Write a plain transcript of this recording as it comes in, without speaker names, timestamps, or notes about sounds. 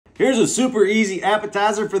Here's a super easy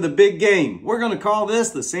appetizer for the big game. We're gonna call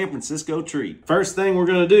this the San Francisco treat. First thing we're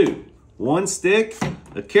gonna do, 1 stick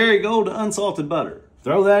of Kerrygold unsalted butter.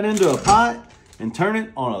 Throw that into a pot and turn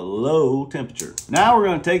it on a low temperature. Now we're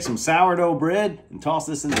gonna take some sourdough bread and toss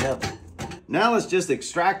this in the oven. Now let's just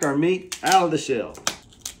extract our meat out of the shell.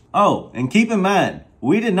 Oh, and keep in mind,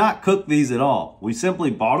 we did not cook these at all. We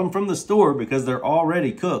simply bought them from the store because they're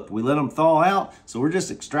already cooked. We let them thaw out, so we're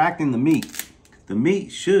just extracting the meat. The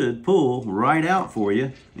meat should pull right out for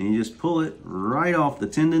you, and you just pull it right off the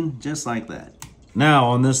tendon, just like that. Now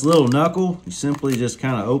on this little knuckle, you simply just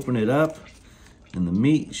kind of open it up, and the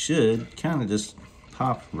meat should kind of just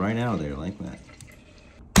pop right out of there like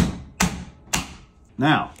that.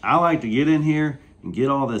 Now, I like to get in here and get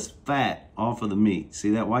all this fat off of the meat. See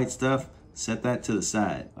that white stuff? Set that to the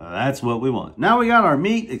side. That's what we want. Now we got our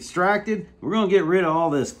meat extracted. We're gonna get rid of all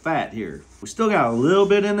this fat here. We still got a little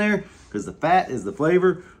bit in there because the fat is the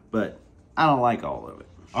flavor, but I don't like all of it.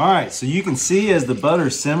 All right, so you can see as the butter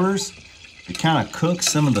simmers, it kind of cooks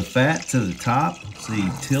some of the fat to the top. So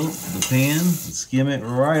you tilt the pan and skim it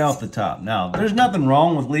right off the top. Now, there's nothing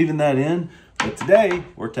wrong with leaving that in, but today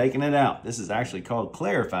we're taking it out. This is actually called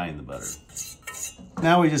clarifying the butter.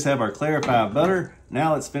 Now we just have our clarified butter.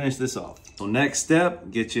 Now let's finish this off. So next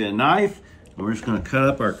step, get you a knife. And we're just gonna cut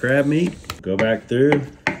up our crab meat. Go back through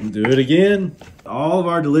and do it again. All of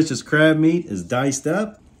our delicious crab meat is diced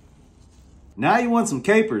up. Now you want some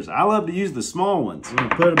capers. I love to use the small ones. I'm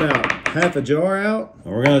gonna put about half a jar out.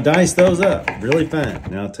 And we're gonna dice those up really fine.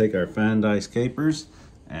 Now take our fine diced capers,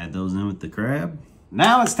 add those in with the crab.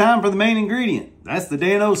 Now it's time for the main ingredient. That's the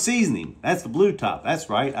Dan-O seasoning. That's the blue top. That's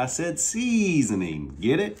right, I said seasoning.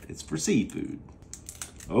 Get it? It's for seafood.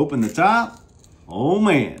 Open the top. Oh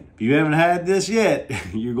man, if you haven't had this yet,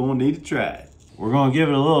 you're gonna need to try it. We're gonna give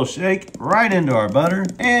it a little shake right into our butter.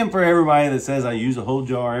 And for everybody that says I use a whole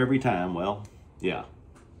jar every time, well, yeah,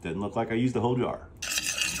 doesn't look like I used the whole jar.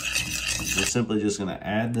 We're simply just gonna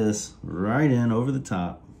add this right in over the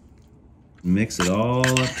top. Mix it all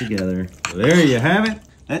up together. So there you have it.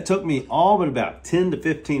 That took me all but about 10 to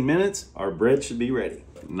 15 minutes. Our bread should be ready.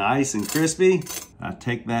 Nice and crispy. I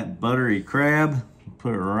take that buttery crab,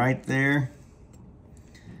 put it right there,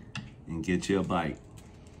 and get you a bite.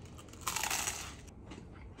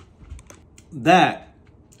 That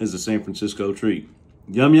is a San Francisco treat.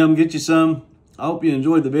 Yum yum, get you some. I hope you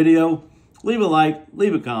enjoyed the video. Leave a like,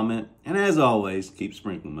 leave a comment, and as always, keep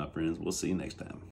sprinkling, my friends. We'll see you next time.